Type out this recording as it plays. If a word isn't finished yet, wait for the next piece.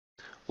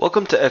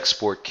Welcome to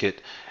Export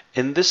Kit.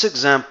 In this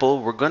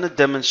example, we're going to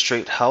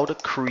demonstrate how to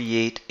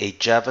create a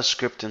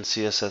JavaScript and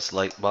CSS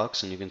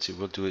lightbox, and you can see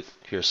we'll do it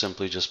here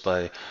simply just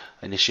by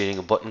initiating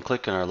a button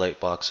click and our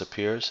lightbox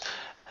appears.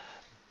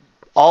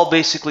 All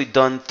basically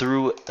done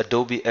through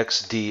Adobe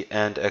XD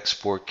and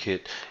Export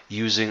Kit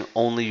using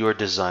only your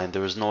design.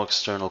 There is no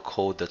external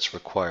code that's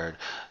required.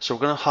 So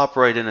we're going to hop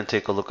right in and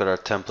take a look at our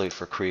template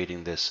for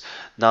creating this.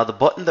 Now the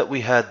button that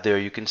we had there,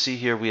 you can see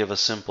here we have a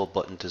simple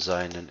button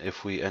design, and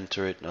if we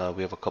enter it,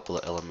 we have a couple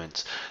of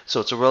elements.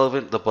 So it's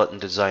irrelevant the button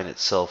design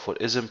itself.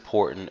 What is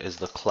important is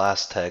the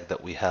class tag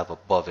that we have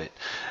above it.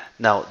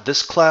 Now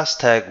this class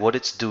tag, what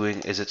it's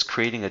doing is it's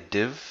creating a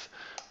div,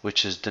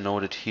 which is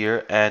denoted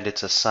here, and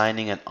it's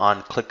assigning an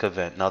on-click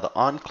event. Now the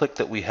on-click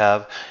that we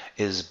have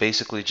is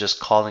basically just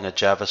calling a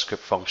JavaScript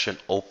function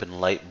open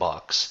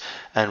lightbox,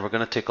 and we're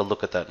going to take a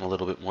look at that in a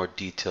little bit more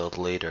detailed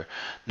later.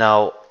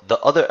 Now the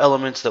other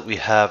elements that we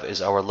have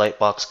is our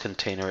lightbox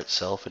container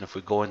itself, and if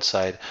we go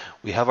inside,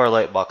 we have our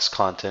lightbox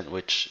content,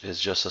 which is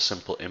just a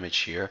simple image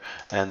here,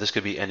 and this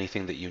could be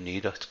anything that you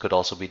need. It could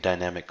also be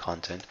dynamic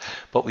content,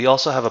 but we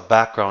also have a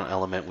background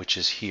element, which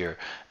is here,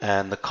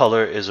 and the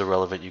color is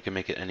irrelevant. You can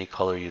make it any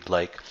color you'd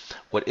like.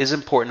 What is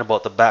important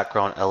about the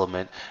background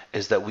element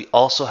is that we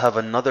also have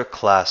another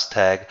class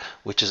tag,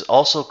 which is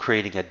also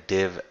creating a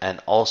div and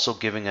also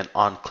giving an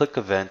on-click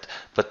event,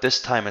 but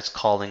this time it's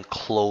calling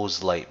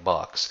close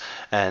lightbox.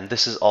 And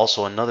this is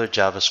also another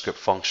JavaScript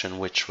function,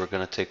 which we're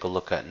going to take a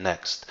look at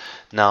next.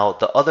 Now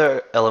the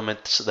other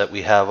elements that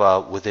we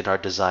have within our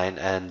design,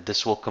 and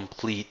this will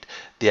complete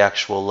the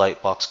actual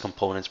lightbox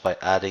components by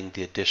adding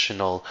the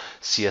additional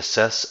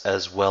CSS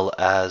as well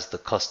as the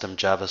custom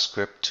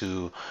JavaScript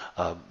to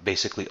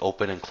basically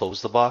open and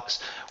close the box.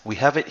 We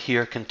have it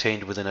here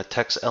contained within a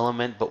text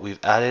element, but we've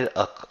added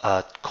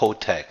a code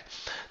tag.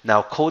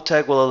 Now code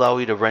tag will allow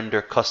you to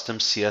render custom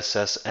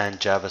CSS and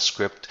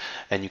JavaScript,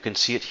 and you can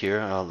see it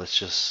here. Let's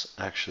just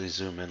actually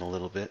zoom in a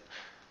little bit.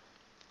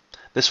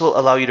 This will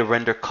allow you to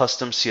render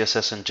custom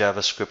CSS and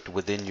JavaScript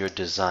within your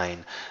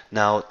design.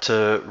 Now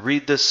to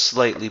read this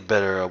slightly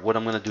better, what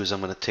I'm going to do is I'm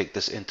going to take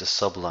this into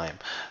Sublime.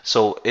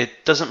 So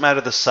it doesn't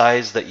matter the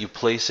size that you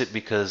place it,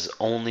 because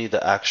only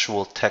the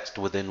actual text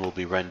within will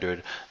be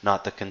rendered,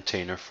 not the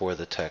container for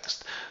the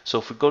text. So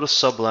if we go to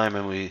Sublime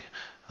and we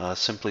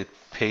simply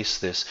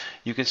paste this,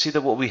 you can see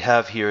that what we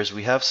have here is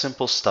we have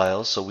simple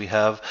styles. So we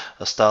have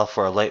a style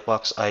for our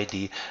lightbox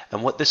ID,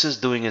 and what this is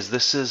doing is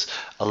this is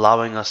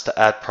allowing us to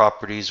add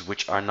properties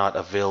which are not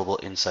available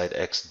inside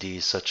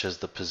XD, such as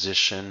the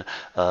position,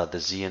 the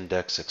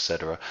z-index,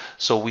 etc.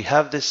 So we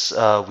have this,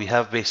 we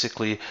have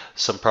basically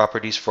some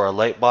properties for our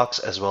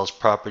lightbox as well as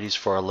properties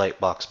for our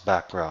lightbox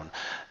background.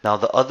 Now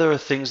the other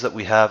things that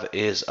we have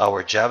is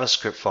our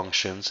JavaScript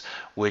functions,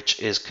 which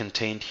is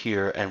contained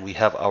here, and we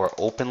have our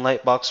open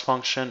lightbox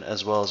function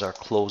as well as our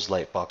close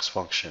lightbox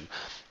function.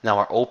 Now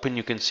our open,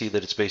 you can see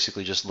that it's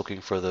basically just looking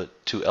for the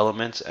two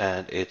elements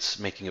and it's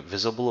making it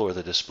visible, or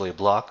the display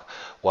block,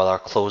 while our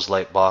closed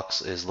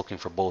lightbox is looking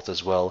for both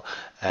as well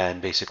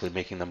and basically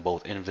making them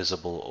both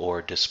invisible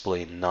or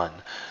display none.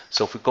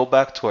 So if we go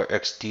back to our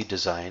XD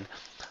design,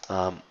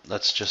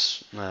 let's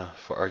just,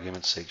 for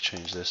argument's sake,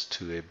 change this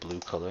to a blue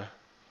color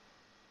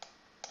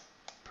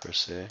per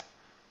se.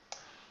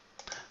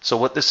 So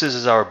what this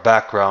is our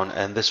background,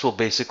 and this will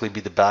basically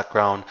be the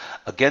background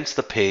against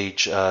the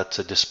page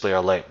to display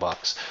our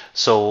lightbox.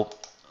 So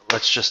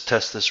let's just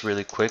test this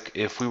really quick.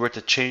 If we were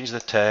to change the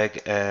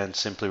tag and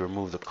simply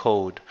remove the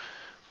code,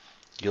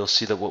 you'll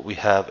see that what we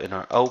have in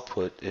our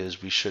output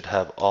is we should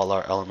have all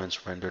our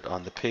elements rendered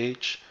on the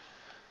page.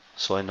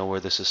 So I know where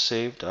this is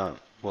saved.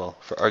 Well,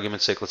 for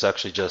argument's sake, let's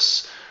actually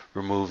just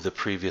remove the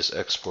previous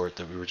export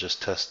that we were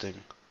just testing.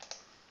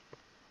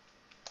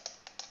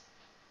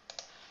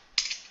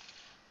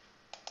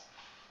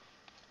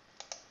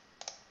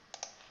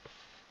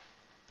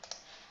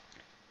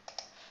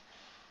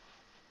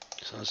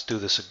 So let's do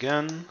this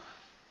again.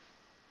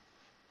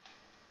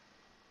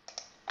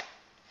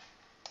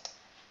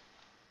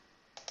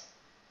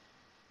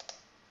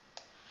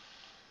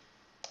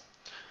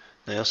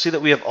 Now you'll see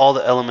that we have all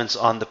the elements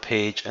on the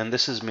page, and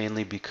this is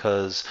mainly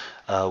because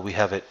we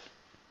have it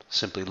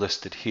simply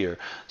listed here.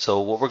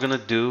 So what we're going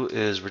to do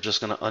is we're just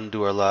going to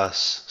undo our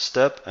last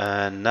step,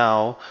 and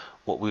now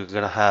what we're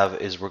going to have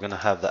is we're going to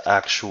have the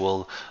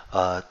actual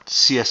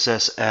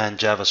CSS and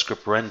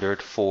JavaScript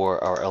rendered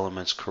for our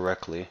elements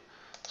correctly.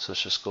 So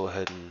let's just go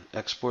ahead and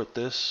export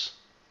this.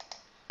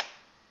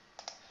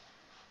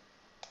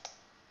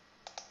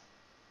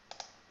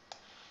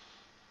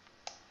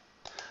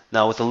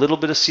 Now with a little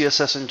bit of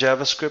CSS and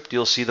JavaScript,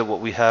 you'll see that what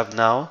we have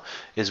now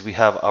is we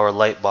have our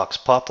lightbox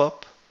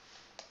pop-up,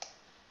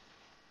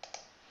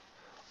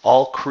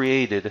 all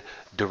created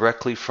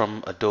directly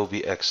from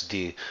Adobe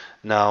XD.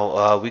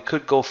 Now we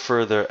could go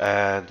further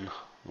and,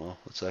 well,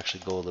 let's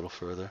actually go a little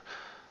further.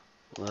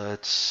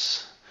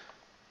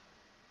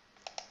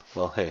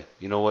 Well, hey,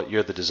 you know what?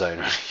 You're the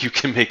designer. You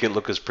can make it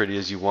look as pretty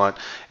as you want.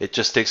 It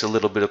just takes a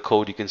little bit of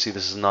code. You can see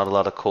this is not a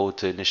lot of code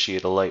to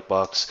initiate a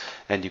lightbox,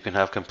 and you can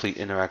have complete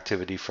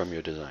interactivity from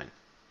your design.